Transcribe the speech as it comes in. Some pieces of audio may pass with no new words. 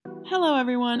Hello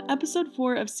everyone, episode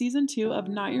 4 of season 2 of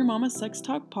Not Your Mama's Sex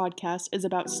Talk podcast is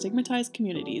about stigmatized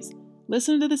communities.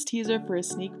 Listen to this teaser for a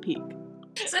sneak peek.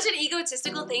 Such an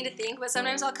egotistical thing to think, but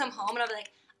sometimes I'll come home and I'll be like,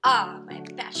 my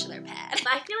bachelor pad.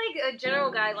 I feel like a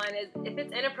general guideline is if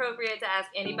it's inappropriate to ask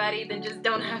anybody, then just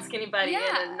don't ask anybody in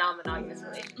a non-monogamous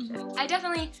relationship. I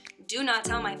definitely do not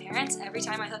tell my parents every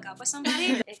time I hook up with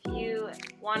somebody. If you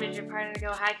wanted your partner to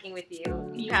go hiking with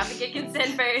you, you have to get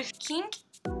consent first. Kink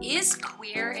is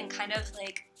queer in kind of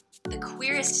like the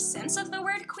queerest sense of the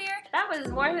word queer. That was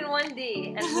more than one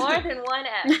D and more than one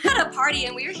F. We had a party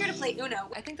and we were here to play Uno.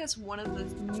 I think that's one of the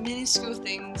minuscule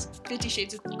things 50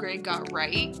 Shades of Grey got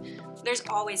right. There's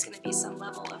always going to be some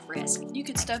level of risk. You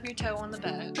could stub your toe on the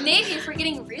bed. Maybe if we're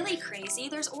getting really crazy,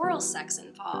 there's oral sex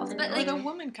involved. But Or the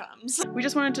woman comes. We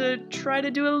just wanted to try to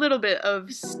do a little bit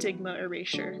of stigma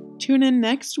erasure. Tune in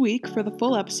next week for the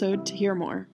full episode to hear more.